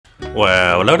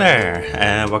Well, hello there,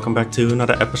 and welcome back to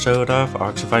another episode of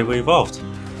Ark Survival Evolved.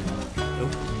 Oh,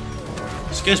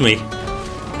 excuse me.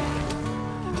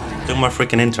 Do my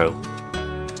freaking intro.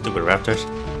 Stupid raptors.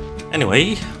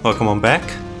 Anyway, welcome on back.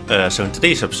 So in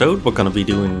today's episode, we're gonna be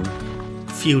doing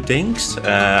a few things.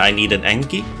 I need an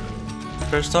Enki,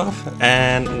 first off,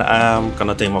 and I'm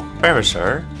gonna tame a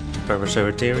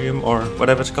Paraceratherium, or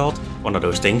whatever it's called. One of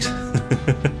those things.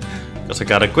 Because I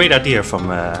got a great idea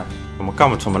from a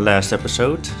comment from my last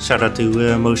episode. Shout out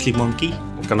to Mostly Monkey.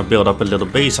 We're gonna build up a little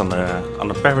base on the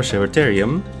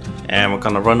Paraceratherium, and we're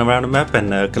gonna run around the map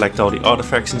and collect all the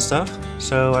artifacts and stuff.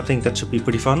 So I think that should be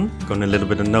pretty fun. Going a little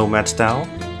bit of nomad style.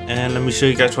 And let me show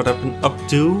you guys what I've been up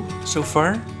to so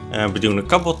far. I've been doing a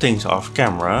couple things off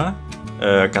camera.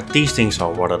 Got these things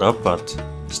all watered up, but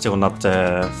still not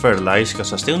fertilized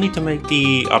because I still need to make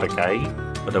the other guy,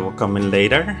 but that will come in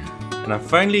later. And I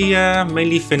finally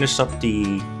mainly finished up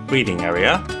the breeding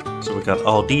area. So we got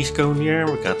all these going here,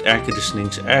 we got air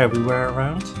conditionings everywhere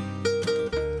around.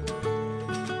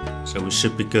 So we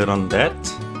should be good on that.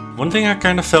 One thing I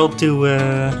kind of failed to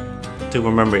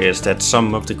remember is that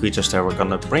some of the creatures that we're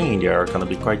gonna bring in here are gonna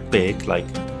be quite big, like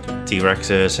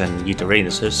T-Rexes and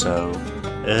Uteranuses, so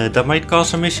that might cause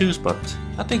some issues, but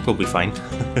I think we'll be fine.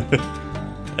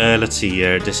 Let's see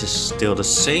here, this is still the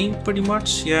same pretty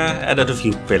much. Yeah, added a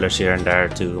few pillars here and there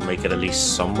to make it at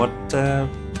least somewhat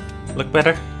look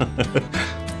better.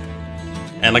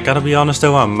 And I gotta be honest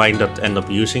though, I might not end up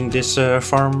using this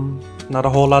farm not a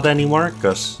whole lot anymore,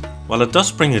 because while it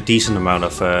does bring a decent amount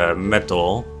of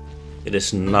metal, it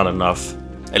is not enough,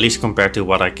 at least compared to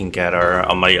what I can gather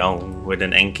on my own with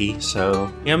an Enki.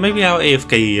 So yeah, maybe I'll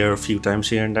AFK here a few times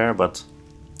here and there, but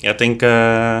yeah, I think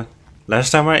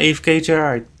last time I AFK'd here,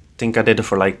 I think I did it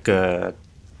for like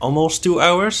almost 2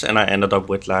 hours, and I ended up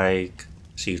with like,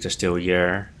 see if they're still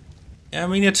here. Yeah, I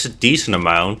mean it's a decent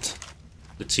amount.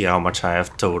 Let's see how much I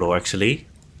have total actually.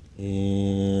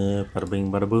 Bada bing,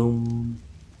 bada boom.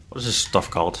 What is this stuff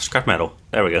called? Scrap metal.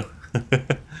 There we go.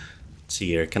 Let's see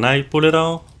here. Can I pull it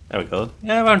all? There we go.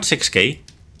 Yeah, around 6k. I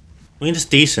mean it's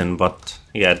decent, but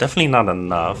yeah, definitely not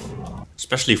enough.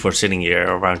 Especially for sitting here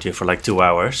around here for like 2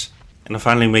 hours. And I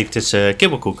finally made this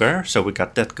kibble cooker, so we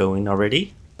got that going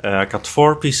already. I got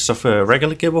 4 pieces of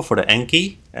regular kibble for the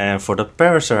Enki, and for the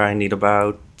Parasaur I need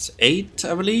about 8,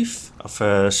 I believe, of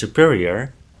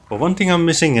superior. But one thing I'm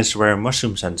missing is rare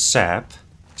mushrooms and sap,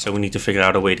 so we need to figure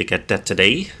out a way to get that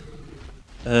today.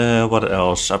 What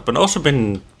else? I've also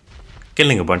been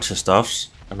killing a bunch of stuff,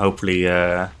 and hopefully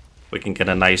we can get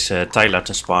a nice Tyler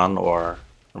to spawn, or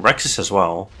Rexes as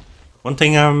well. One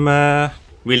thing I'm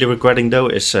really regretting though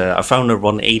is I found a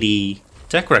 180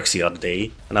 Tech Rex the other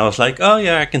day, and I was like, oh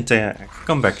yeah, I can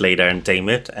come back later and tame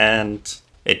it, and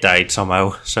it died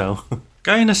somehow, so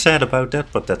kinda sad about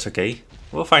that, but that's okay.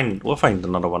 We'll find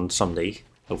another one someday,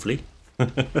 hopefully.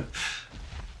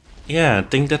 Yeah, I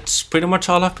think that's pretty much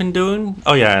all I've been doing.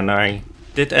 Oh yeah, and I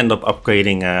did end up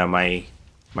upgrading my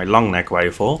long neck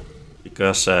rifle,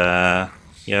 because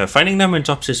yeah, finding them in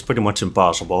jobs is pretty much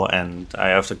impossible, and I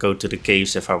have to go to the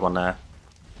caves if I wanna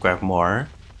grab more.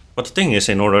 But the thing is,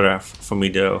 in order for me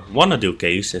to wanna do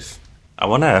caves, if I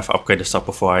wanna have upgraded stuff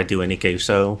before I do any caves,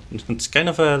 so it's kind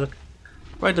of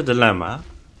quite a dilemma.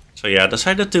 So yeah, I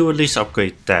decided to at least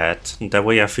upgrade that. That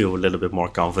way I feel a little bit more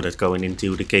confident going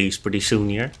into the caves pretty soon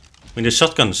here. I mean, the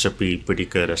shotgun should be pretty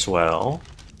good as well.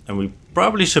 And we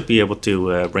probably should be able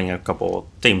to bring a couple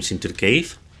tames into the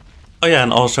cave. Oh yeah,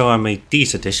 and also I made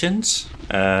these additions.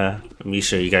 Let me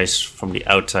show you guys from the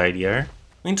outside here.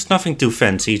 I mean, it's nothing too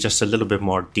fancy, just a little bit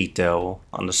more detail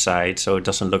on the side, so it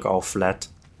doesn't look all flat.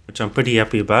 Which I'm pretty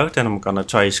happy about, and I'm gonna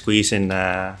try to squeeze in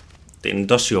the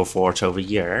industrial forge over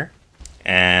here.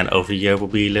 And over here will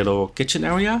be a little kitchen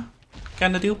area,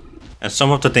 kinda deal. And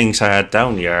some of the things I had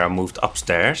down here I moved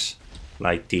upstairs,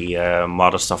 like the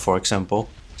model stuff for example.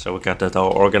 So we got that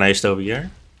all organized over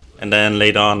here. And then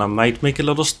later on I might make a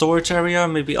little storage area,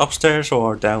 maybe upstairs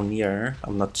or down here,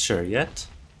 I'm not sure yet.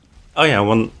 Oh yeah,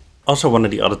 also one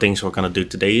of the other things we're gonna do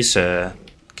today is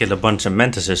kill a bunch of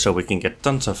mantises so we can get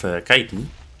tons of chitin.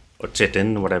 Or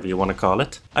chitin, whatever you want to call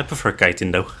it. I prefer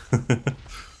chitin though.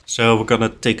 So we're gonna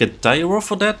take a dire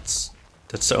for that.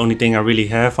 That's the only thing I really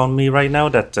have on me right now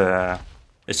that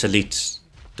is at least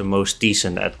the most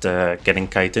decent at getting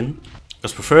chitin.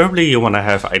 Because preferably you want to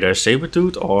have either a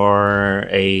saber-tooth or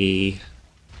a,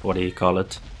 what do you call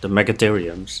it? The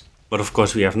megatheriums. But of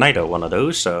course we have neither one of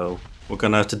those, so we're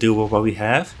gonna have to deal with what we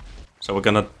have. So we're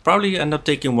gonna probably end up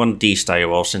taking one of these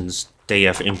direwolves since they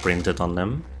have imprinted on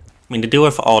them. I mean, they do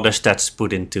have all their stats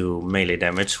put into melee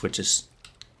damage, which is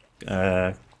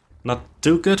not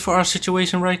too good for our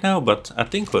situation right now, but I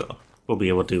think we'll we'll be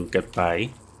able to get by.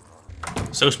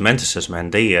 So those mantises,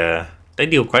 man, they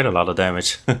deal quite a lot of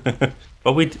damage.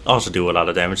 But we also do a lot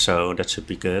of damage, so that should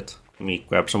be good. Let me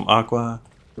grab some aqua.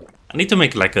 I need to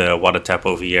make like a water tap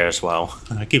over here as well.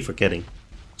 I keep forgetting.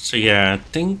 So yeah, I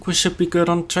think we should be good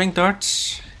on trank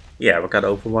darts. Yeah, we got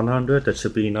over 100. That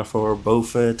should be enough for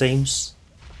both teams.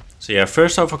 So yeah,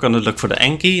 first off we're gonna look for the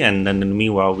Anki, and then in the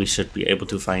meanwhile we should be able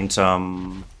to find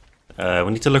some...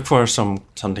 we need to look for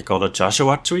something called a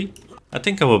Joshua tree. I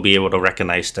think I will be able to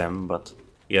recognize them, but...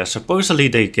 yeah, supposedly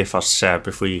they give us sap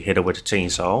if we hit it with a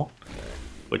chainsaw.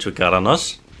 Which we got on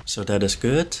us. So that is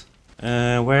good.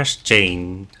 Where's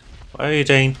Jane? Where are you,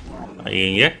 Jane? Are you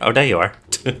in here? Oh, there you are.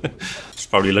 She's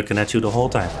probably looking at you the whole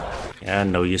time. Yeah,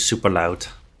 no, you're super loud.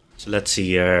 So let's see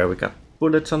here. We got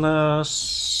bullets on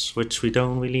us, which we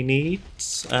don't really need.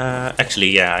 Actually,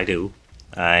 yeah, I do.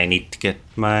 I need to get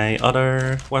my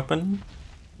other weapon.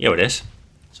 Here it is.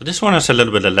 So this one has a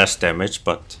little bit of less damage,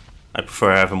 but I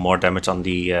prefer having more damage on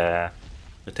the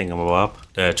thingamabob.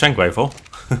 The trank rifle.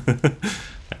 There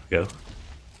we go.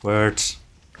 Words.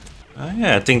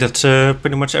 Yeah, I think that's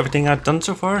pretty much everything I've done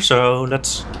so far. So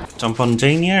let's jump on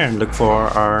Jane here and look for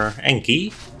our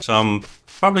Anki. So I'm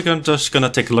probably just gonna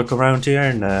take a look around here,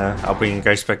 and I'll bring you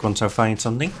guys back once I find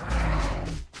something.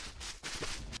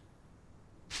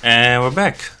 And we're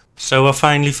back. So I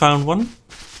finally found one.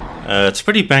 It's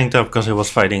pretty banged up because I was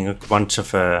fighting a bunch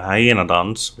of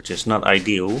hyenodons, which is not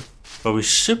ideal. But we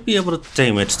should be able to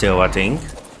tame it still, I think.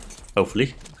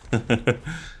 Hopefully.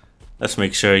 Let's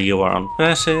make sure you are on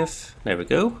passive. There we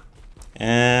go.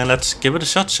 And let's give it a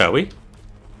shot, shall we?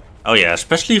 Oh yeah,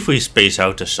 especially if we space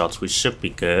out the shots, we should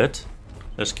be good.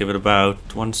 Let's give it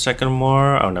about 1 second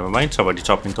more. Oh, never mind. Somebody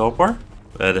chopping torpor.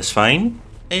 That is fine.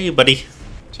 Hey, buddy.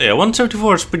 So yeah,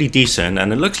 174 is pretty decent,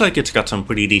 and it looks like it's got some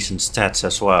pretty decent stats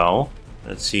as well.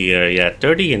 Let's see here. Yeah,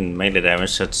 30 in melee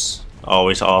damage. That's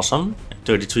always awesome.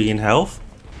 33 in health.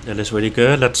 That is really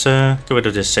good. Let's get rid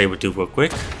of this saber tooth real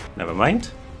quick. Never mind.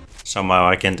 Somehow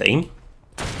I can't aim.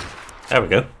 There we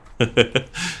go.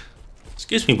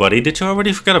 Excuse me, buddy. Did you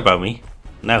already forget about me?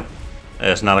 No.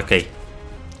 That's not okay.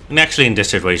 And actually in this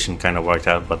situation kind of worked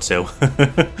out, but still.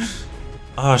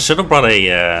 Oh, I should have brought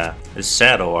a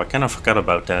saddle. I kind of forgot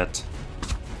about that.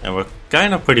 And we're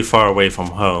kind of pretty far away from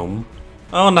home.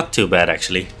 Oh, not too bad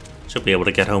actually. Should be able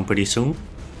to get home pretty soon.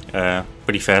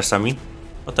 Pretty fast, I mean.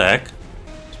 What the heck?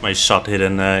 Is my shot hit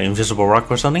an invisible rock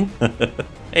or something?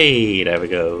 Hey, there we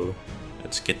go.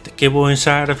 Let's get the kibble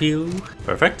inside of you.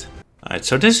 Perfect. Alright,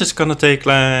 so this is gonna take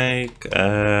like...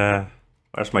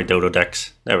 where's my dodo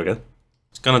dex? There we go.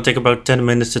 It's gonna take about 10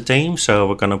 minutes to tame, so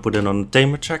we're gonna put it on the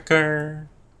tamer tracker.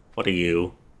 What are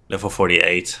you? Level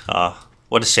 48. Ah,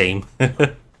 what a shame. I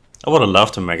would have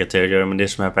loved a Megatherium in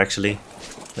this map actually.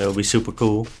 That would be super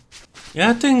cool. Yeah,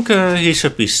 I think he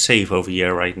should be safe over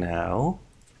here right now.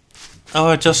 Oh,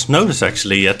 I just noticed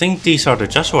actually. I think these are the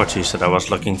Joshua trees that I was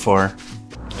looking for.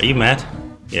 Are you mad?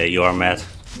 Yeah, you are mad.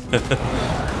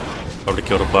 Probably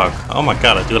killed a bug. Oh my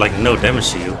god, I do like no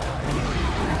damage to you.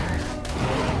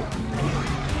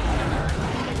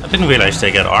 I didn't realize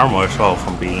they get armor as well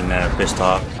from being pissed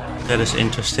off. That is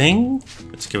interesting.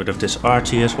 Let's get rid of this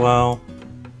Archie as well.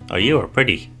 Oh, you are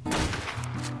pretty.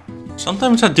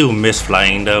 Sometimes I do miss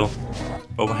flying though.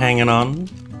 But we're hanging on.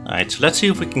 Alright, so let's see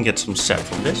if we can get some sap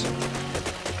from this.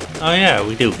 Oh yeah,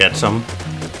 we do get some.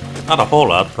 Not a whole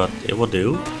lot, but it will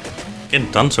do.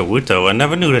 Getting tons of wood though. I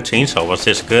never knew the chainsaw was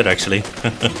this good actually.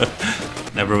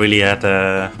 Never really had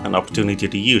an opportunity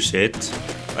to use it.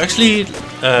 Actually,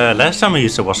 last time I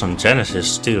used it was on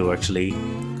Genesis too, actually.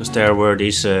 Because there were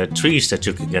these trees that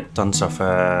you could get tons of...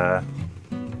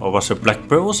 what was it? Black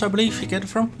pearls, I believe you get it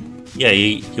from? Yeah,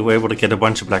 you were able to get a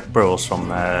bunch of black pearls from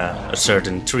a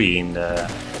certain tree in the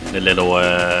little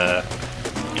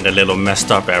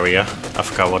messed up area. I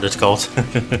forgot what it's called.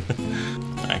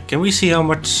 Can we see how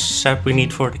much sap we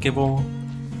need for the kibble?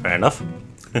 Fair enough.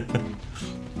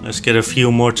 Let's get a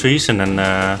few more trees and then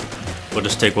we'll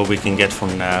just take what we can get for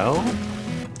now.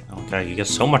 Okay, you get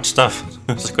so much stuff.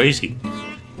 It's crazy.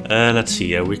 Let's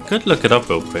see. We could look it up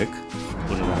real quick.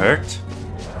 Wouldn't hurt.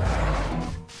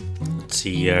 Let's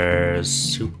see here.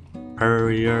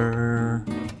 Superior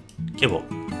kibble.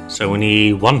 So we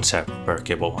need 1 sap per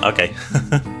kibble. Okay.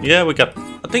 Yeah,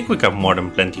 I think we got more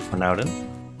than plenty for now then.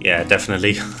 Yeah,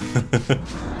 definitely.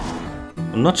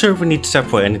 I'm not sure if we need sap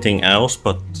for anything else,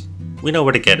 but we know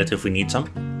where to get it if we need some.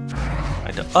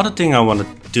 Right, the other thing I want to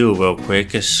do real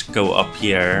quick is go up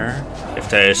here. If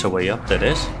there is a way up, that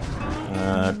is.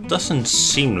 Doesn't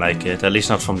seem like it, at least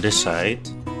not from this side.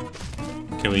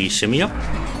 Can we shimmy up?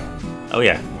 Oh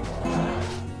yeah.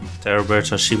 Terror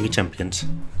birds are shimmy champions.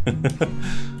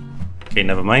 Okay,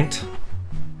 never mind.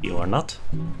 You are not.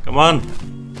 Come on.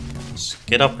 Let's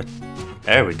get up.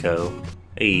 There we go.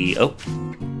 Hey, oh.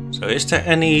 So is there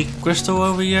any crystal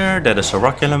over here? That is a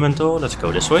rock elemental. Let's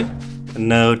go this way.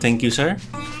 No, thank you, sir.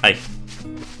 Hi.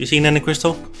 You seen any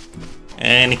crystal?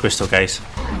 Any crystal, guys?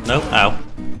 No? Ow.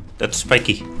 That's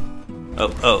spiky.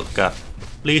 Oh, oh, God.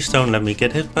 Please don't let me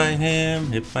get hit by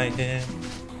him. Hit by him.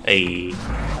 Hey.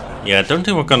 Yeah, I don't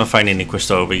think we're gonna find any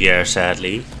crystal over here,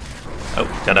 sadly. Oh,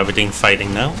 got everything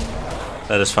fighting now.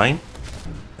 That is fine.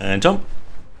 And jump.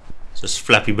 Just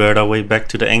Flappy Bird our way back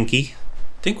to the Enki.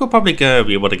 Think we'll probably be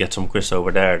able to get some crystal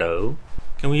over there, though.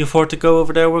 Can we afford to go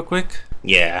over there real quick?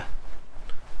 Yeah.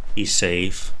 He's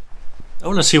safe.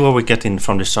 Oh, let's see what we're getting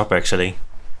from this shop, actually.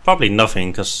 Probably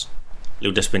nothing, because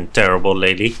loot has been terrible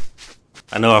lately.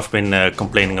 I know I've been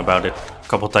complaining about it a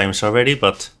couple times already,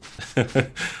 but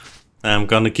I'm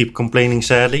gonna keep complaining,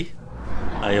 sadly.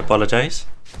 I apologize.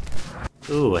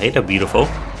 Ooh, hey, they're beautiful.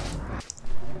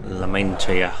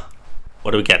 Lamentia.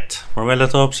 What do we get?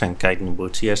 Morellatops and chitin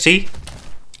boots. Yeah, see?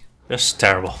 That's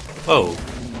terrible. Whoa.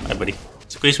 Hi, buddy.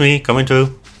 Squeeze me, coming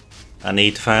through. I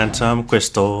need to find some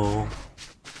crystal.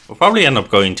 We'll probably end up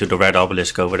going to the red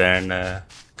obelisk over there and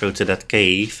go to that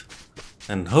cave.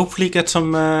 And hopefully get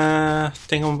some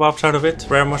thingamabobs out of it,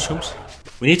 rare mushrooms.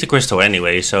 We need the crystal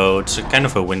anyway, so it's a kind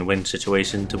of a win-win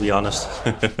situation, to be honest.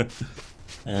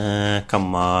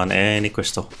 Come on, any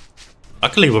crystal.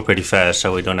 Luckily we're pretty fast,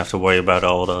 so we don't have to worry about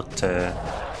all that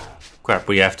crap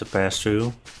we have to pass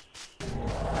through.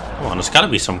 Come on, there's gotta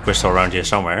be some crystal around here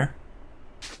somewhere.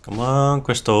 Come on,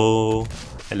 crystal.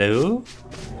 Hello?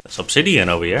 There's obsidian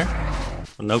over here.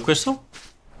 No crystal?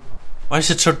 Why is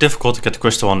it so difficult to get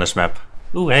crystal on this map?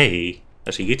 Ooh, hey,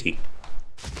 there's a Yeti.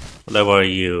 What level are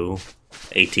you?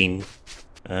 18.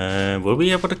 Will we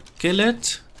be able to kill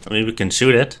it? I mean, we can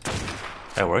shoot it.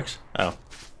 That works. Oh.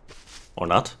 Or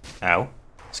not. Ow.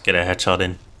 Let's get a headshot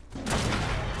in.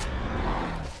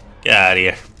 Get out of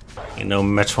here. You know,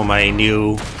 match for my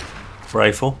new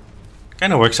rifle.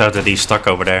 Kinda works out that he's stuck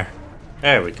over there.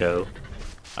 There we go.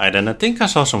 Alright, then I think I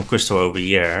saw some crystal over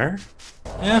here.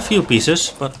 Yeah, a few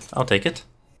pieces, but I'll take it.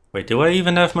 Wait, do I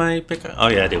even have my pick? Oh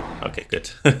yeah, I do. Okay, good.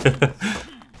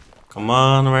 Come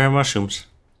on, rare mushrooms.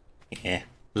 Yeah,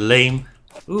 lame.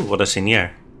 Ooh, what is in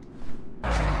here?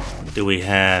 What do we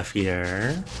have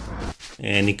here?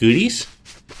 Any goodies?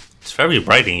 It's very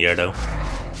bright in here though.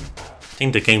 I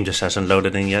think the game just hasn't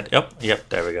loaded in yet. Yep,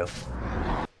 there we go.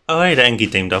 Oh hey, the Enki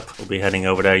teamed up. We'll be heading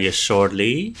over there here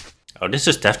shortly. Oh, this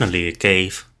is definitely a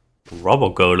cave.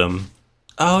 Robo Golem.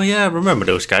 Oh yeah, remember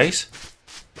those guys.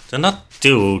 They're not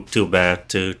too bad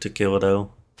to kill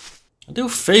though. I do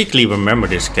vaguely remember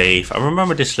this cave. I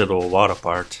remember this little water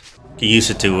part. You use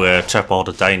it to trap all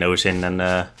the dinos in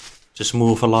and just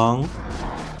move along.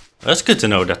 That's good to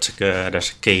know that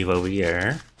there's a cave over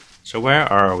here. So where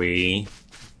are we?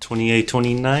 28,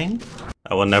 29?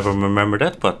 I will never remember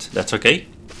that, but that's okay.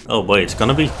 Oh boy, it's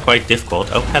gonna be quite difficult.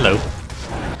 Oh, hello.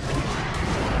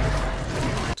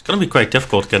 It's gonna be quite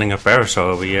difficult getting a parasol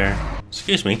over here.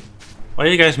 Excuse me. Why are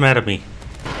you guys mad at me?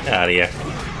 Get out of here.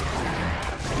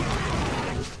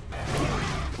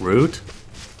 Rude.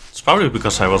 It's probably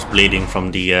because I was bleeding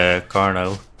from the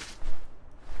Carno.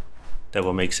 That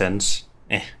will make sense.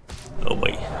 Oh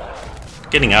boy.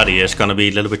 Getting out of here is gonna be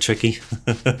a little bit tricky.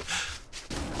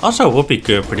 Also, it would be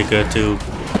pretty good to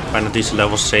find a decent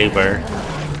level saber.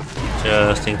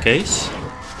 Just in case.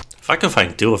 If I can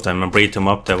find two of them and breed them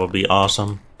up, that would be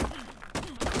awesome.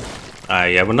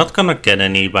 Yeah, we're not gonna get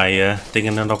any by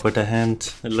digging it up with the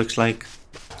hand, it looks like.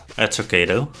 That's okay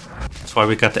though. That's why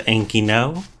we got the Enki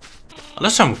now.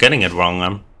 Unless I'm getting it wrong,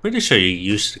 I'm pretty sure you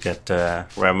used to get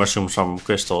rare mushrooms from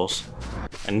crystals.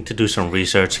 I need to do some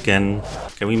research again.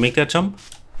 Can we make that jump?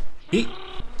 Eek.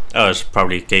 Oh, there's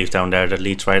probably a cave down there that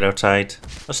leads right outside.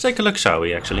 Let's take a look, shall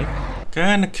we, actually?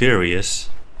 Kinda curious.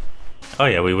 Oh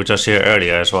yeah, we were just here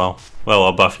earlier as well. Well,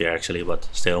 above here actually, but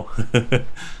still.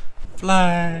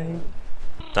 Fly!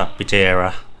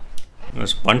 Tapitera.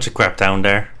 There's a bunch of crap down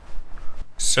there.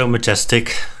 So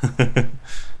majestic.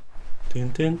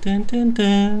 Dun, dun, dun, dun,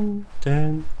 dun,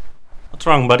 dun. What's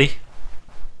wrong, buddy?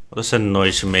 What is that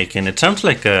noise you're making? It sounds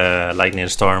like a lightning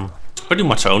storm. It's pretty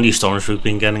much the only storms we've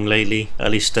been getting lately.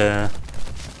 At least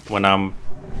when I'm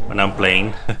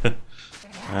playing.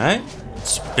 Alright,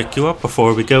 let's pick you up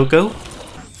before we go. There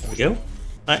we go.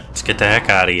 Alright, let's get the heck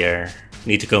out of here.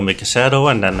 Need to go make a saddle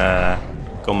and then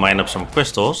go mine up some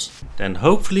crystals. Then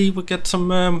hopefully we'll get some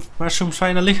mushrooms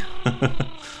finally.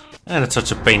 And it's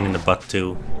such a pain in the butt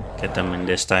to get them in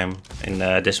this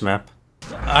this map.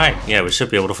 Alright, yeah, we should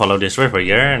be able to follow this river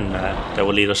here and that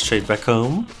will lead us straight back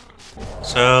home.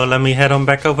 So let me head on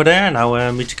back over there and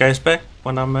I'll meet you guys back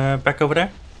when I'm back over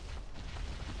there.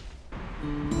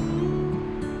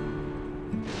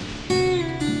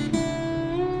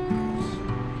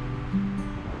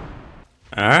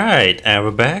 Alright, and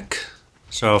we're back.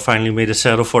 So I finally made a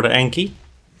saddle for the Anki.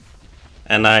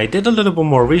 And I did a little bit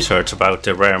more research about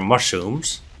the rare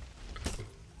mushrooms.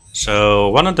 So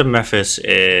one of the methods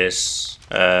is,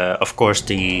 of course,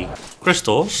 the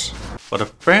crystals. But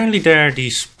apparently there are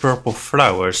these purple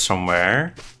flowers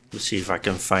somewhere. Let's see if I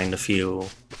can find a few.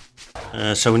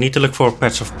 So we need to look for a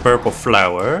patch of purple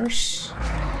flowers.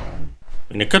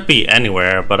 I mean, it could be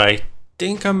anywhere, but I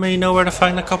think I may know where to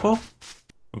find a couple.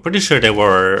 I'm pretty sure they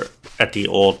were at the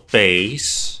old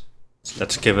base. So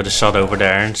let's give it a shot over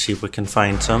there and see if we can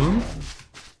find some.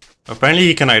 Apparently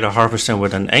you can either harvest them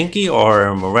with an Anki or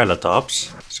a Morella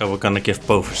tops. So we're gonna give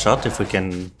both a shot if we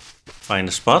can find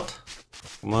a spot.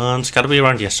 Come on, it's gotta be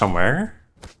around here somewhere.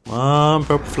 Come on,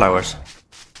 purple flowers.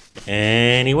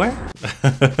 Anywhere?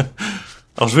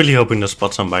 I was really hoping to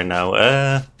spot some by now.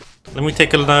 Let me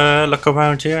take a look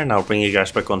around here and I'll bring you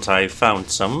guys back once I found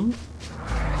some.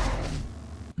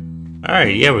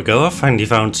 Alright, here we go. I finally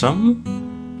found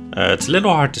some. It's a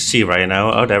little hard to see right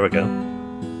now. Oh, there we go.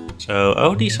 So,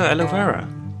 oh, these are aloe vera.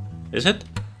 Is it?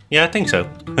 Yeah, I think so.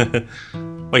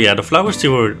 Well, yeah, the flowers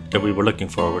that we were looking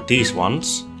for were these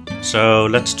ones. So,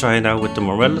 let's try it out with the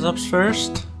Morella tops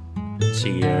first. Let's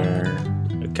see here.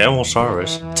 A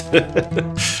Camelsaurus.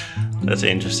 That's an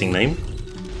interesting name.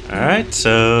 Alright,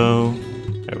 so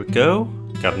there we go.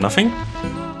 Got nothing.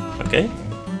 Okay.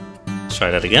 Let's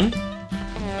try that again.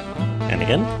 And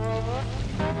again.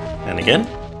 And again.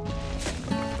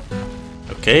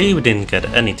 Okay, we didn't get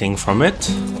anything from it.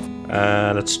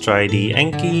 Let's try the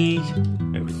Anki.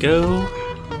 There we go.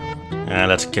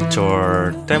 Let's get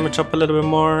your damage up a little bit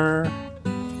more.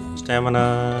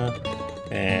 Stamina.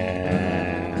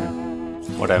 And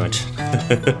more damage.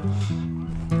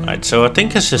 Alright, so I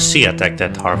think it's a sea attack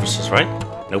that harvests, right?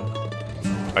 Nope.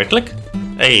 Right click.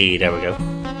 Hey, there we go.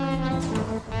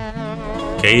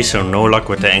 Okay, so no luck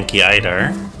with the Anki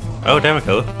either. Oh, there we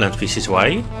go. Plant species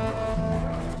Y.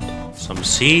 Some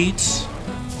seeds.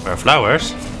 Rare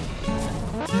flowers.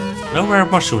 No rare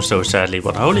mushrooms though, sadly,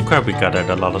 but holy crap, we gathered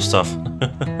a lot of stuff.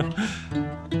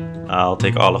 I'll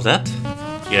take all of that.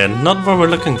 Yeah, not what we're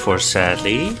looking for,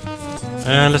 sadly.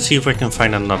 Let's see if we can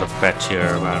find another patch here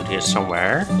around here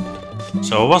somewhere.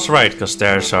 So I was right, because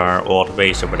there's our old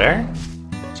base over there.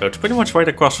 So it's pretty much right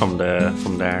across from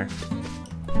there.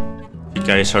 You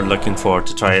guys are looking forward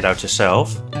to try it out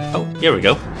yourself. Oh, here we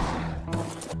go.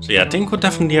 So yeah, I think we'll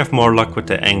definitely have more luck with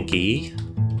the Anki.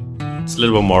 It's a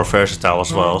little bit more versatile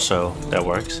as well, so that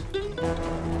works.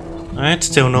 Alright,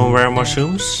 still no rare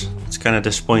mushrooms. It's kind of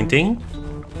disappointing.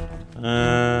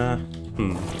 Yeah,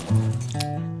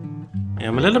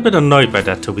 I'm a little bit annoyed by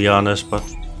that, to be honest, but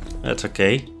that's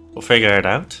okay. We'll figure it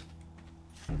out.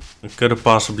 It could have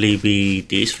possibly be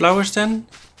these flowers then?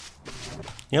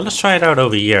 Yeah, let's try it out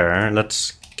over here.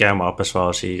 Let's gamma up as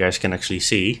well so you guys can actually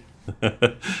see.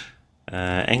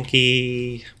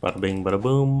 Anki, bada bing, bada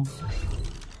boom.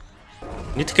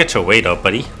 Need to get your weight up,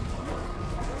 buddy.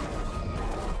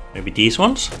 Maybe these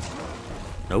ones?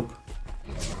 Nope.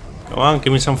 Come on,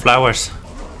 give me some flowers.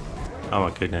 Oh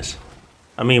my goodness.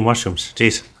 I mean mushrooms.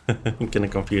 Jeez. I'm getting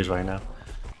confused right now.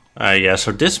 Yeah,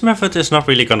 so this method is not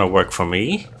really gonna work for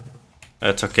me.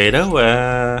 That's okay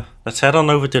though. Let's head on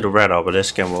over to the red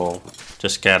obelisk and we'll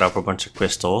just get up a bunch of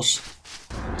crystals.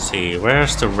 Let's see,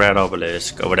 where's the red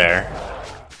obelisk? Over there.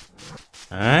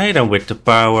 Alright, and with the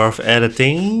power of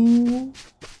editing,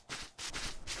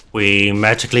 we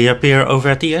magically appear over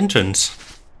at the entrance.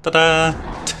 Ta-da!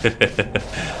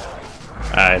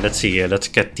 Alright, let's see here. Let's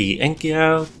get the Anki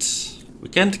out. We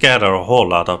can't gather a whole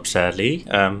lot up, sadly.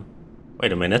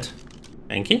 Wait a minute.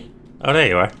 Anki? Oh, there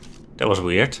you are. That was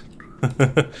weird.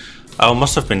 I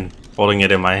must have been holding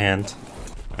it in my hand.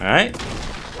 Alright.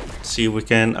 See if we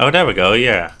can... Oh, there we go,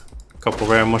 yeah. A couple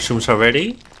rare mushrooms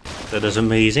already. That is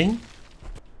amazing.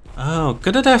 Oh,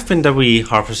 could it have been that we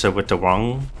harvested with the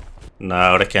wrong?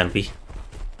 No, that can't be.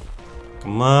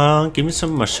 Come on, give me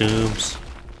some mushrooms.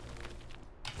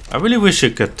 I really wish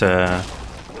you could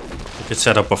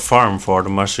set up a farm for the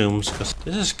mushrooms, because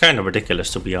this is kind of ridiculous,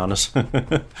 to be honest.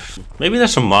 Maybe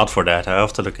there's a mod for that. I'll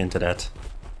have to look into that.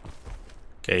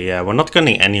 Okay, yeah, we're not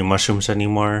getting any mushrooms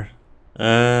anymore.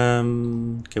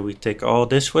 Can we take all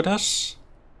this with us?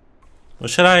 Or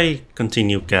should I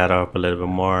continue gather up a little bit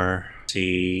more?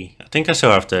 See, I think I still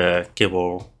have the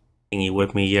kibble thingy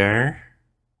with me here.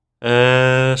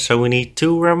 So we need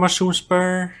 2 rare mushrooms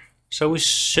per. So we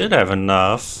should have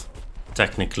enough,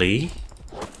 technically.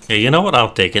 Yeah, you know what?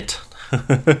 I'll take it.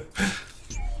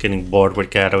 Getting bored with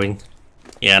gathering.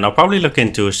 Yeah, and I'll probably look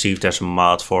into see if there's a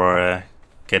mod for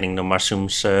getting the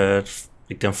mushrooms,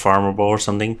 make them farmable or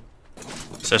something.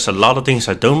 So there's a lot of things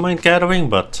I don't mind gathering,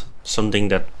 but something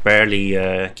that barely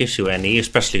gives you any,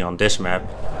 especially on this map.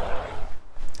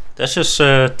 That's just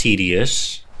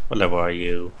tedious. What level are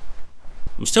you?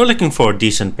 I'm still looking for a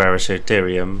decent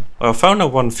parasitarium. Well, I found a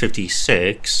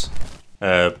 156,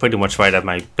 pretty much right at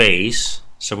my base,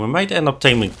 so we might end up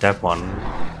taming that one.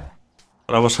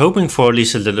 But I was hoping for at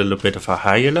least a little bit of a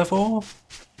higher level.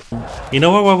 You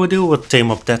know what we'll do? We'll tame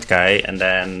up that guy, and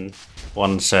then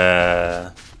once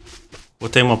we'll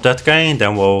tame up that guy, and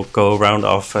then we'll go around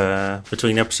off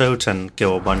between episodes and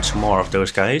kill a bunch more of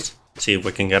those guys. See if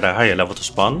we can get a higher level to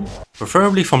spawn.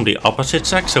 Preferably from the opposite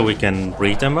sex, so we can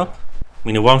breed them up. I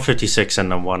mean, the 156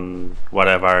 and the one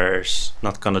whatever is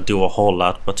not gonna do a whole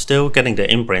lot, but still getting the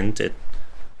imprint, it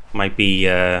might be,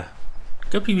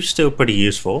 could be still pretty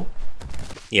useful.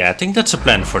 Yeah, I think that's a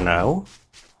plan for now.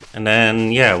 And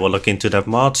then, yeah, we'll look into that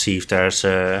mod, see if there's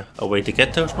a way to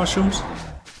get those mushrooms.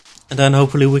 And then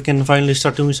hopefully we can finally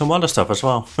start doing some other stuff as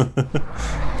well.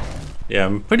 Yeah,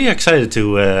 I'm pretty excited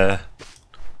to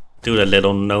do the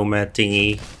little nomad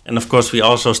thingy. And of course we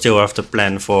also still have the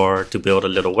plan to build a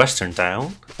little western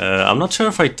town. I'm not sure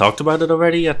if I talked about it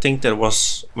already. I think that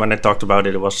was, when I talked about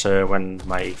it, it was when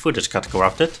my footage got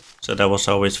corrupted. So that was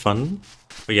always fun.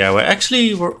 But yeah,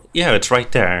 yeah, it's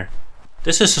right there.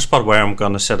 This is the spot where I'm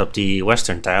gonna set up the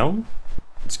western town.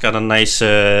 It's got a nice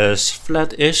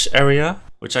flat-ish area,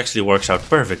 which actually works out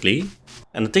perfectly.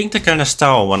 And I think the kind of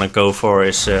style I want to go for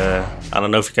is, I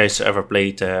don't know if you guys ever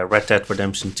played Red Dead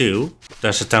Redemption 2.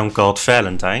 There's a town called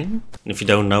Valheim. And if you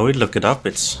don't know it, look it up.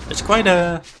 It's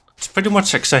pretty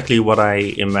much exactly what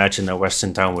I imagine a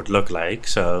western town would look like.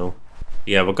 So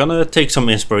yeah, we're gonna take some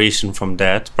inspiration from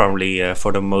that, probably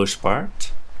for the most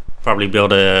part. Probably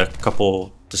build a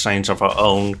couple designs of our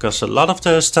own, because a lot of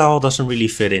the style doesn't really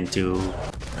fit into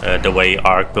the way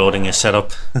Ark building is set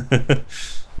up.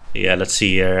 Yeah, let's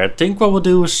see here. I think what we'll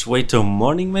do is wait till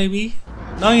morning maybe.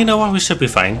 No, you know what, we should be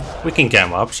fine. We can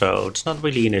camp up, so it's not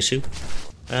really an issue.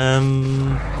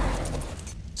 Let's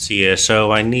see here,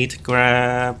 so I need to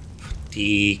grab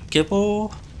the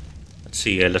kibble. Let's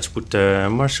see here, let's put the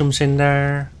mushrooms in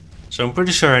there. So I'm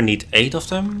pretty sure I need 8 of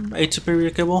them, 8 superior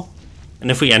kibble. And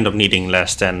if we end up needing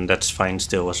less, then that's fine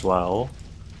still as well.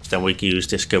 Then we can use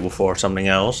this kibble for something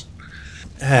else.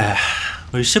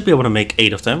 We should be able to make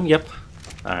 8 of them, yep.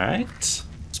 Alright,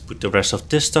 let's put the rest of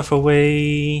this stuff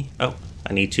away. Oh,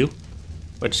 I need you.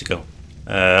 Where does it go?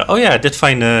 Oh yeah, I did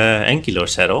find an Ankylo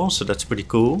saddle, so that's pretty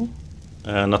cool.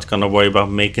 Not gonna worry about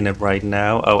making it right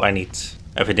now. Oh, I need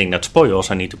everything that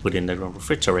spoils, I need to put in the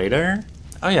refrigerator.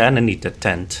 Oh yeah, and I need the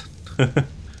tent.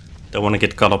 Don't want to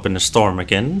get caught up in the storm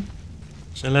again.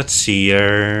 So let's see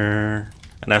here.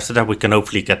 And after that we can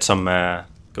hopefully get some,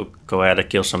 go ahead and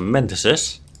kill some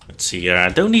mantises. Let's see here, I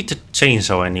don't need the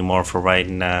chainsaw anymore for right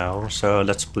now, so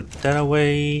let's put that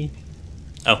away.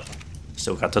 Oh,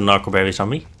 still got the narcoberries on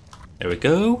me. There we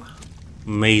go.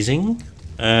 Amazing.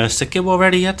 Is the kibble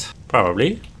ready yet?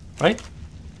 Probably, right?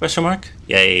 Question mark?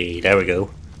 Yay, there we go.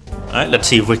 Alright, let's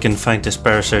see if we can find this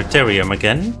parasitarium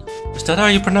again. Is that how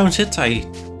you pronounce it? I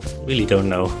really don't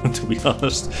know, to be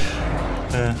honest.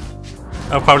 It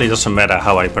probably doesn't matter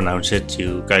how I pronounce it,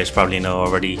 you guys probably know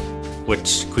already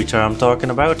which creature I'm talking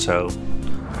about, so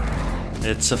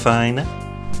it's fine.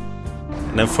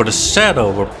 And then for the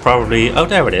saddle, we're probably... Oh,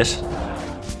 there it is.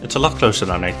 It's a lot closer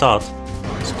than I thought.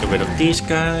 Let's get rid of these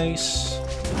guys.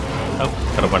 Oh,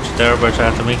 got a bunch of terrorbirds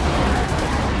after me.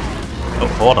 Oh,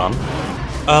 hold on.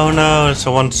 Oh no, it's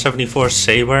a 174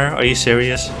 Saber. Are you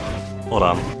serious? Hold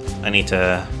on. I need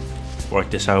to work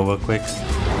this out real quick.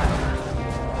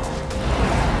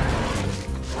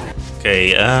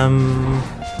 Okay,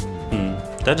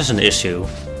 that is an issue.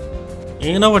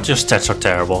 You know what, your stats are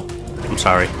terrible. I'm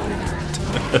sorry.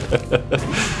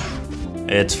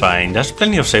 It's fine. There's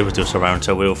plenty of saber-tooths around,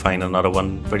 so we'll find another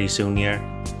one pretty soon here.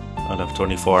 Oh, level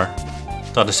 24.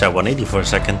 Thought I said 180 for a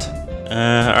second.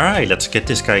 Alright, let's get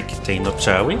this guy contained up,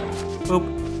 shall we? Boop.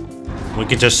 We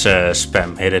can just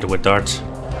spam hit it with darts.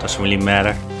 Doesn't really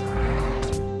matter.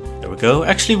 There we go.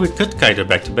 Actually, we could guide it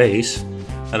back to base.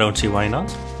 I don't see why not.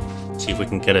 See if we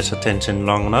can get his attention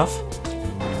long enough.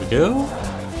 There we go.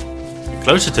 The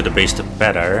closer to the base, the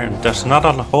better. And there's not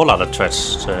a whole lot of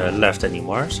threats left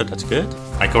anymore, so that's good.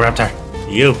 Raptor,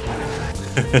 you.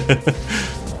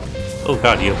 Oh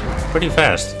god, you. Pretty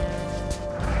fast.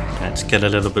 Let's get a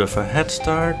little bit of a head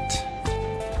start.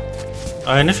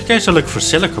 And if you guys are looking for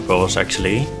silica pearls,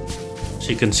 actually, so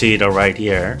you can see it right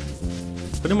here.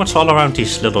 Pretty much all around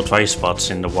these little dry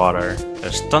spots in the water,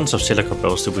 there's tons of silica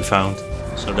pearls to be found.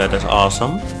 So that is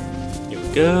awesome. Here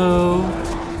we go.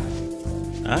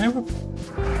 I'm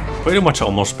pretty much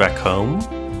almost back home.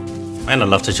 And I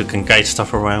love that you can guide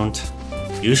stuff around.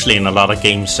 Usually in a lot of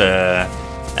games,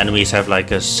 enemies have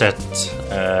like a set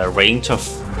range of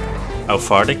how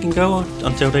far they can go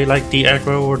until they like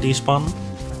de-aggro or despawn.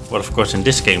 But of course in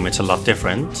this game it's a lot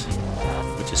different,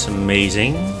 which is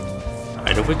amazing.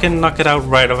 Alright, if we can knock it out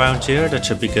right around here, that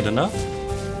should be good enough.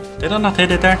 Did I not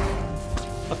hit it there?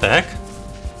 What the heck?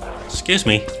 Excuse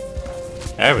me.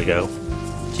 There we go.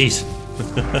 Jeez.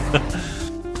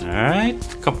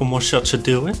 Alright, a couple more shots should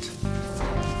do it.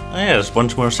 Oh yeah, there's a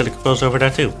bunch more silica pills over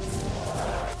there too.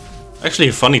 Actually,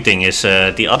 a funny thing is,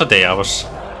 the other day I was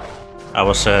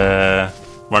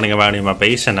running around in my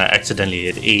base and I accidentally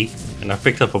hit E, and I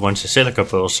picked up a bunch of silica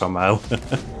pills somehow.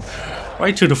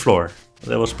 Right to the floor.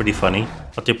 That was pretty funny.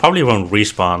 But they probably won't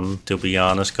respawn, to be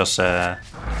honest, because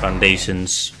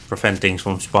foundations prevent things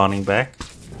from spawning back.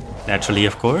 Naturally,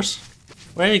 of course.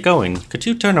 Where are you going? Could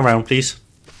you turn around, please?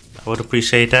 I would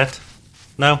appreciate that.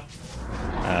 No?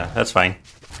 That's fine.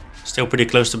 Still pretty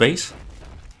close to base.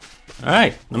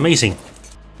 Alright, amazing.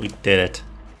 We did it.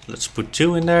 Let's put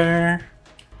 2 in there.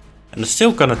 And it's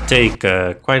still gonna take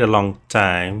quite a long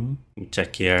time. Let me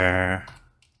check here.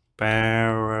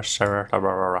 Let's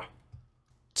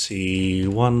see,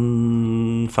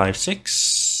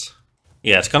 156.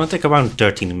 Yeah, it's gonna take around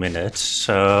 13 minutes.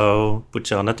 So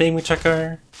put you on the taming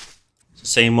tracker.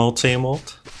 Same old, same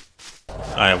old.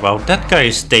 Alright, well that guy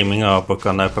is taming up. We're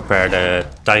gonna prepare the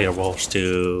dire wolves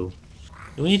to...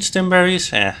 Do we need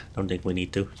stimberries? Don't think we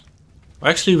need to.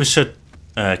 Well, actually we should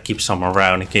keep some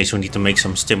around in case we need to make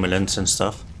some stimulants and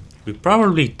stuff. We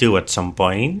probably do at some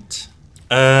point.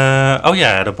 Oh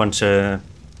yeah, I had a bunch of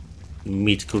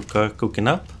meat cooking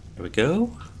up. There we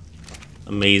go.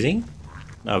 Amazing.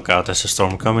 Oh god, there's a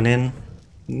storm coming in.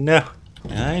 No.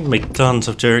 I make tons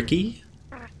of turkey.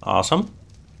 Awesome.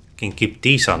 Can keep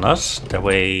these on us. That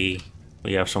way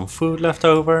we have some food left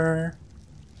over.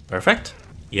 Perfect.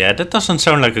 Yeah, that doesn't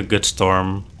sound like a good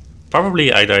storm.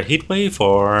 Probably either heatwave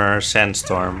or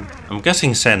sandstorm. I'm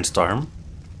guessing sandstorm,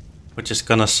 which is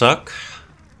gonna suck.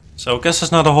 So I guess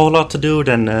there's not a whole lot to do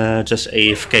than just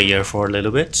AFK here for a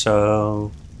little bit.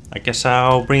 So I guess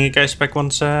I'll bring you guys back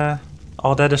once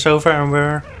all that is over and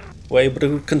we're able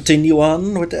to continue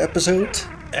on with the episode.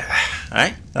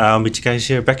 Alright, I'll meet you guys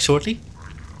here back shortly.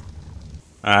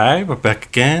 Alright, we're back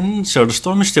again. So the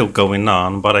storm is still going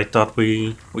on, but I thought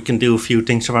we can do a few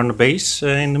things around the base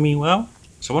in the meanwhile.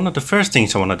 So one of the first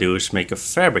things I want to do is make a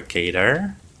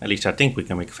fabricator. At least I think we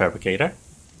can make a fabricator.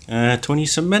 20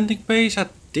 cementing base, I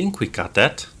think we got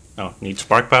that. Oh, need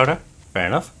spark powder. Fair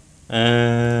enough.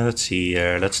 Let's see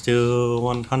here. Let's do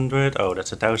 100. Oh,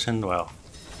 that's 1,000. Well,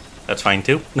 that's fine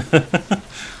too.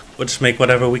 We'll just make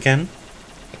whatever we can.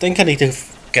 I think I need to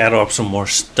gather up some more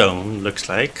stone, looks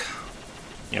like.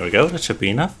 Here we go, that should be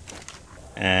enough.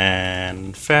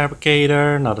 And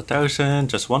fabricator, not 1,000,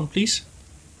 just 1 please.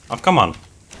 Oh, come on.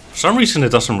 For some reason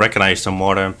it doesn't recognize the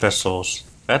mortar and pestles.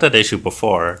 I had that issue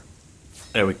before.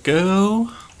 There we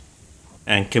go.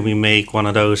 And can we make one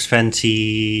of those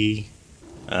fancy...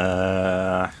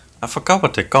 I forgot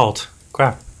what they're called.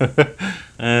 Crap.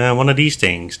 One of these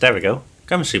things. There we go.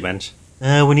 Chemistry bench.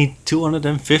 We need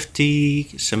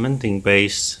 250 cementing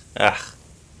base.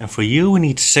 And for you we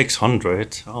need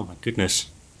 600. Oh my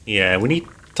goodness. Yeah, we need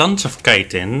tons of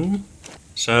chitin.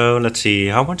 So let's see,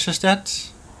 how much is that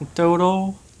in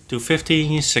total?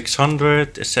 250,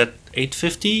 600, is that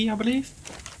 850 I believe?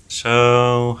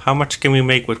 So how much can we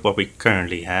make with what we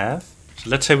currently have?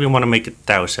 So let's say we want to make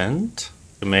 1,000.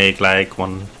 To make like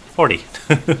 140.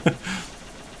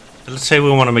 Let's say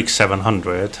we want to make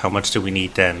 700. How much do we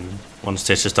need then? Once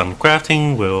this is done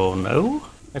crafting, we'll know,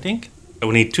 I think. So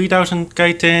we need 3,000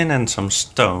 chitin and some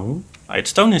stone. Alright,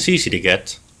 stone is easy to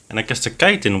get. And I guess the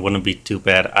chitin wouldn't be too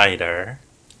bad either.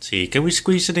 Let's see, can we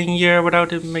squeeze it in here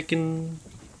without it making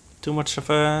too much of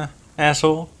a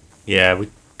hassle? Yeah, we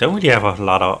don't really have a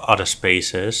lot of other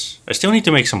spaces. I still need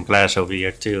to make some glass over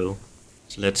here too.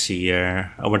 So let's see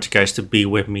here. I want you guys to be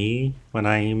with me when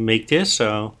I make this.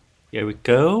 So here we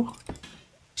go.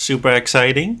 Super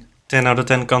exciting. 10 out of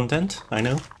 10 content, I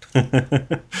know.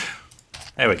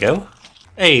 There we go.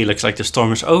 Hey, looks like the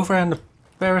storm is over and the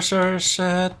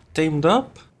parasaurs tamed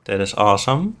up. That is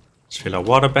awesome. Let's fill our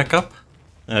water back up.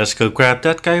 Let's go grab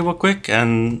that guy real quick.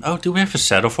 And oh, do we have a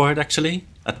saddle for it actually?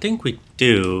 I think we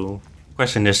do.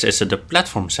 Question is it the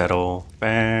platform saddle?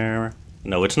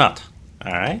 No, it's not.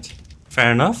 Alright,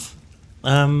 fair enough.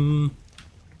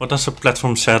 What does a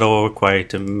platform saddle require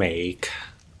to make?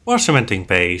 More cementing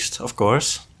paste, of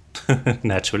course.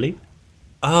 Naturally.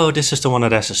 Oh, this is the one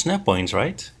that has the snap points,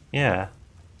 right? Yeah.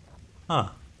 Huh.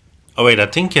 Oh wait, I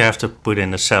think you have to put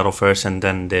in the saddle first and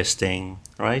then this thing,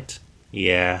 right?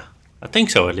 Yeah, I think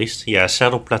so at least. Yeah,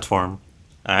 saddle platform.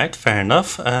 Alright, fair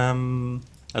enough.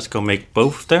 Let's go make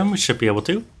both of them. We should be able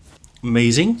to.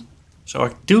 Amazing. So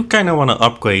I do kind of want to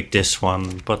upgrade this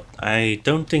one, but I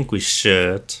don't think we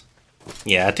should.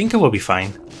 Yeah, I think it will be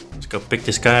fine. Let's go pick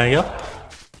this guy up.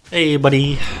 Hey,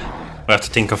 buddy. We have to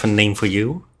think of a name for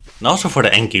you. And also for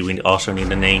the Enki, we also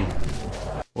need a name.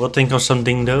 We'll think of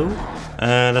something though.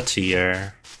 Let's see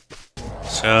here.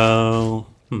 So,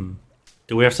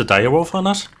 do we have the direwolf on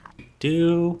us? We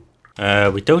do.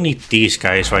 We don't need these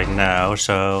guys right now,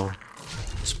 so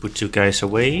let's put 2 guys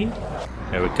away.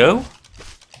 There we go.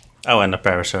 Oh, and the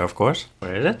parasaur, of course.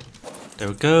 Where is it? There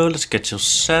we go. Let's get your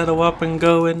saddle up and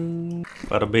going.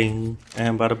 Bada bing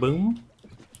and bada boom.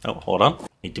 Oh, hold on.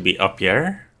 Need to be up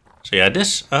here. So yeah,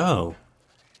 this. Oh,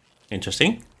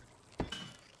 interesting.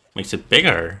 Makes it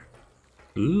bigger.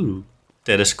 Ooh,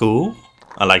 that is cool.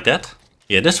 I like that.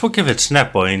 Yeah, this will give it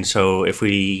snap point. So if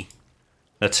we,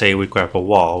 let's say we grab a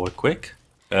wall real quick.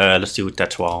 Let's do a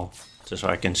touch wall. Just so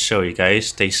I can show you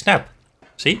guys. They snap.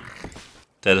 See?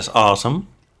 That is awesome.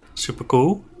 Super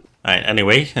cool. Alright,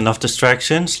 anyway, enough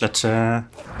distractions. Let's, yeah,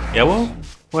 we'll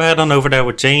head on over there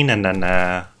with Jane and then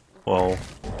we'll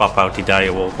pop out the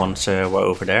direwolf once we're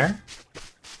over there.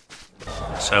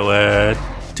 So,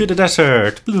 to the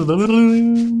desert.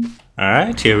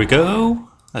 Alright, here we go.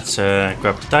 Let's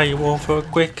grab the direwolf real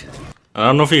quick. I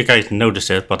don't know if you guys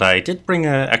noticed it, but I did bring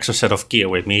an extra set of gear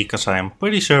with me because I'm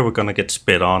pretty sure we're gonna get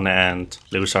spit on and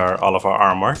lose all of our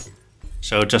armor.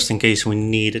 So just in case we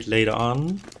need it later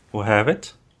on, we'll have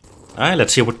it. Alright,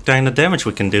 let's see what kind of damage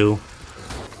we can do.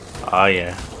 Oh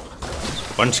yeah.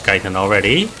 One chitin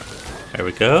already. There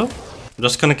we go. I'm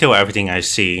just gonna kill everything I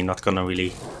see, not gonna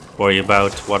really worry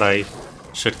about what I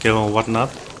should kill and what not.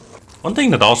 One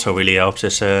thing that also really helps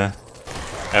is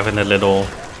having a little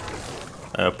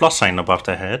plus sign above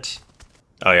the head.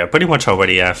 Oh yeah, pretty much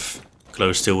already have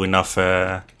close to enough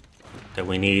that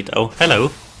we need. Oh,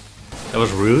 hello. That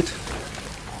was rude.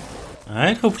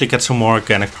 Alright, hopefully get some more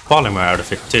organic polymer out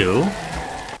of it too.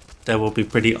 That will be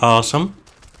pretty awesome.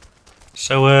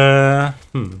 So,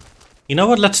 you know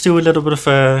what? Let's do a little bit of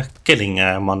a killing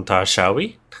montage, shall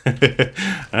we?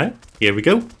 Alright, here we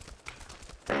go.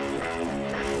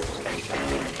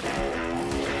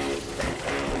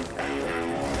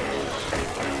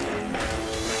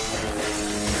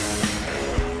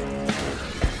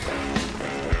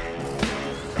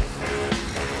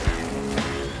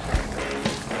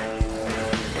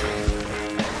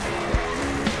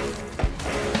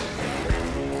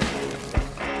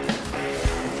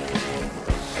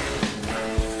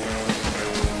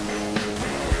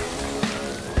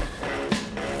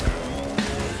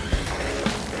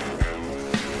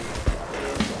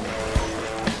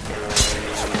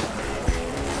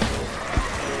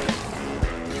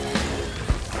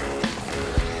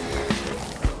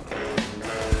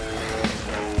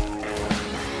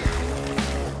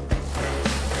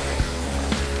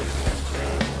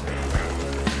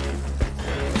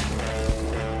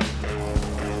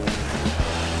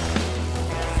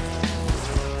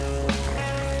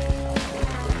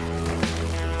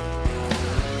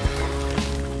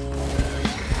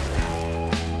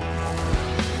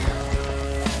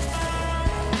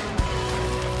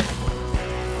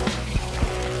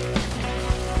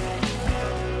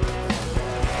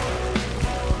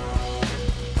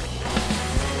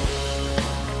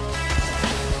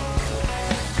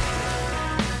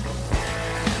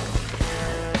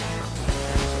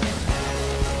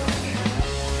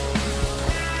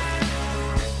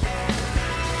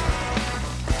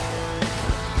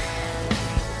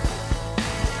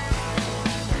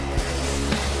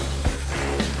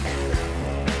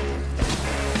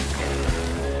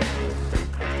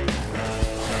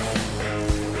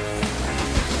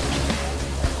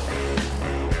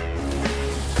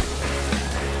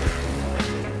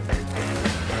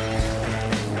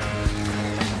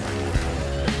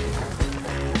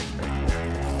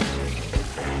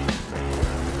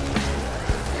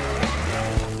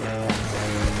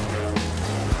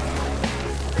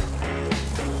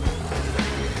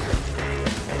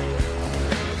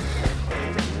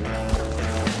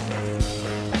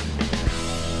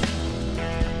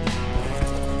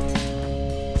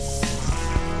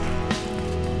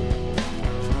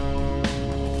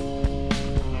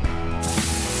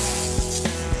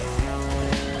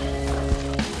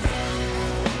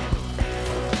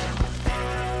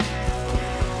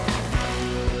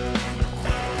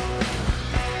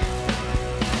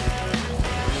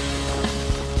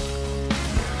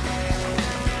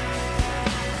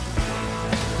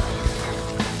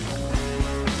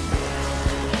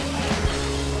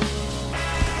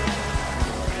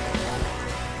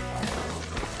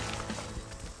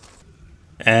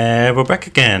 we're back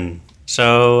again.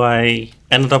 So I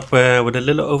ended up with a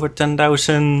little over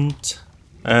 10,000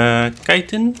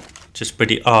 chitin, which is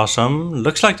pretty awesome.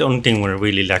 Looks like the only thing we're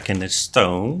really lacking is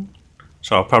stone.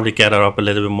 So I'll probably gather up a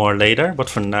little bit more later, but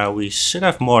for now we should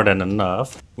have more than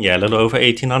enough. Yeah, a little over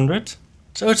 1800.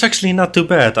 So it's actually not too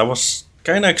bad. I was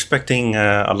kind of expecting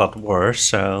a lot worse,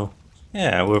 so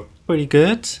yeah, we're pretty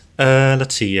good.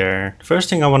 Let's see here. The first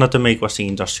thing I wanted to make was the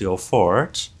industrial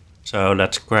forge. So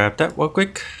let's grab that real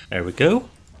quick. There we go.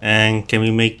 And can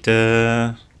we make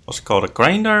the, what's it called, a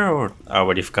grinder? Or I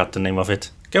already forgot the name of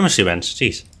it. Chemistry bench,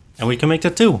 jeez. And we can make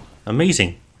that too.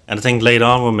 Amazing. And I think later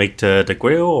on we'll make the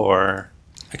grill, or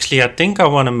actually I think I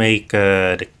want to make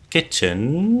the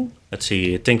kitchen. Let's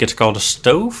see, I think it's called a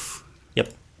stove.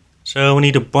 Yep. So we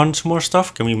need a bunch more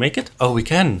stuff. Can we make it? Oh, we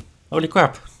can. Holy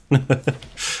crap.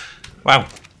 Wow,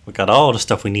 we got all the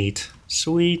stuff we need.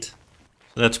 Sweet.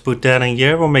 So let's put that in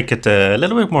here. We'll make it a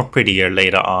little bit more prettier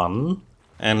later on.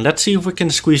 And let's see if we can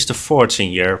squeeze the forge in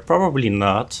here. Probably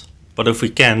not. But if we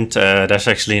can't, there's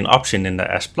actually an option in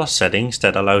the S Plus settings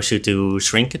that allows you to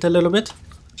shrink it a little bit.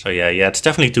 So yeah, it's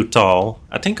definitely too tall.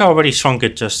 I think I already shrunk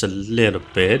it just a little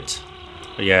bit.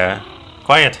 But yeah,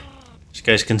 quiet. As you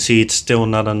guys can see, it's still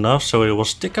not enough, so it will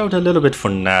stick out a little bit for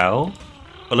now.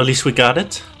 Well, at least we got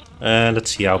it.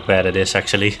 Let's see how bad it is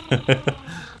actually.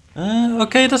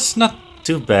 Okay, that's not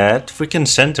too bad. If we can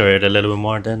center it a little bit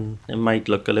more, then it might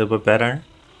look a little bit better.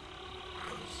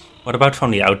 What about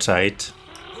from the outside?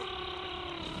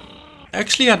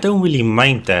 Actually, I don't really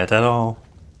mind that at all.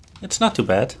 It's not too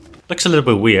bad. Looks a little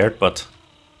bit weird, but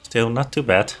still not too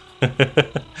bad.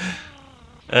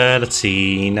 Let's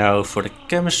see, now for the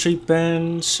chemistry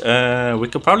bench, we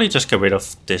could probably just get rid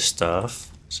of this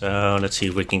stuff. So let's see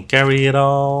if we can carry it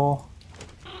all.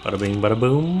 Bada bing, bada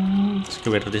boom. Let's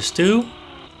get rid of this too.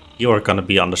 You are gonna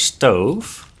be on the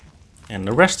stove. And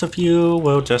the rest of you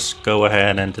will just go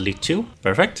ahead and delete you.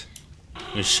 Perfect.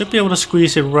 You should be able to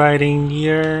squeeze it right in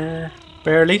here.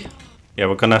 Barely. Yeah,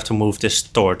 we're gonna have to move this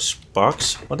storage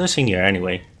box. What is in here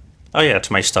anyway? Oh yeah,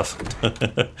 it's my stuff.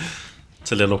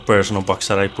 It's a little personal box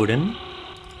that I put in.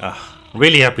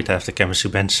 Really happy to have the chemistry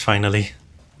bench finally.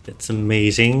 That's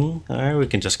amazing. Alright, we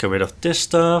can just get rid of this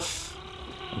stuff.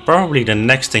 And probably the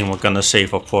next thing we're gonna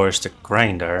save up for is the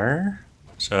grinder.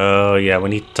 So yeah, we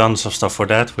need tons of stuff for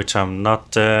that, which I'm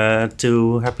not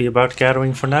too happy about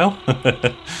gathering for now.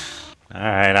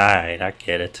 Alright, I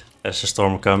get it. There's a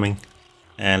storm coming.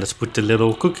 And let's put the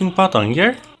little cooking pot on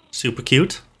here. Super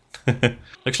cute.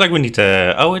 Looks like we need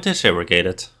to... Oh, it is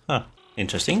irrigated. Huh,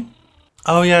 interesting.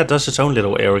 Oh yeah, it does its own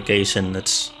little irrigation.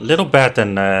 It's a little better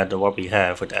than what we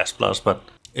have with S+, but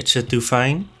it should do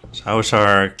fine. So how's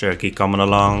our jerky coming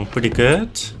along? Pretty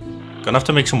good. Gonna have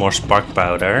to make some more spark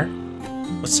powder.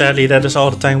 But sadly, that is all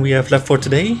the time we have left for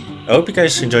today. I hope you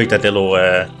guys enjoyed that little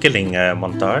killing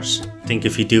montage. I think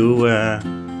if you do,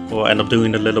 we'll end up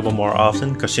doing it a little bit more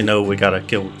often, because you know we gotta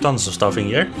kill tons of stuff in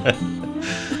here.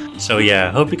 So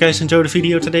yeah, hope you guys enjoyed the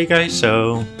video today, guys.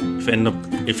 So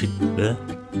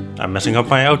I'm messing up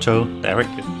my outro. Derek,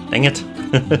 dang it.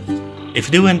 If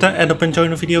you do end up enjoying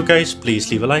the video, guys, please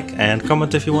leave a like and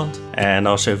comment if you want. And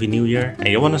also if you're new here and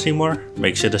you want to see more,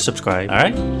 make sure to subscribe.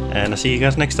 Alright, and I'll see you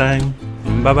guys next time.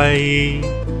 Bye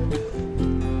bye.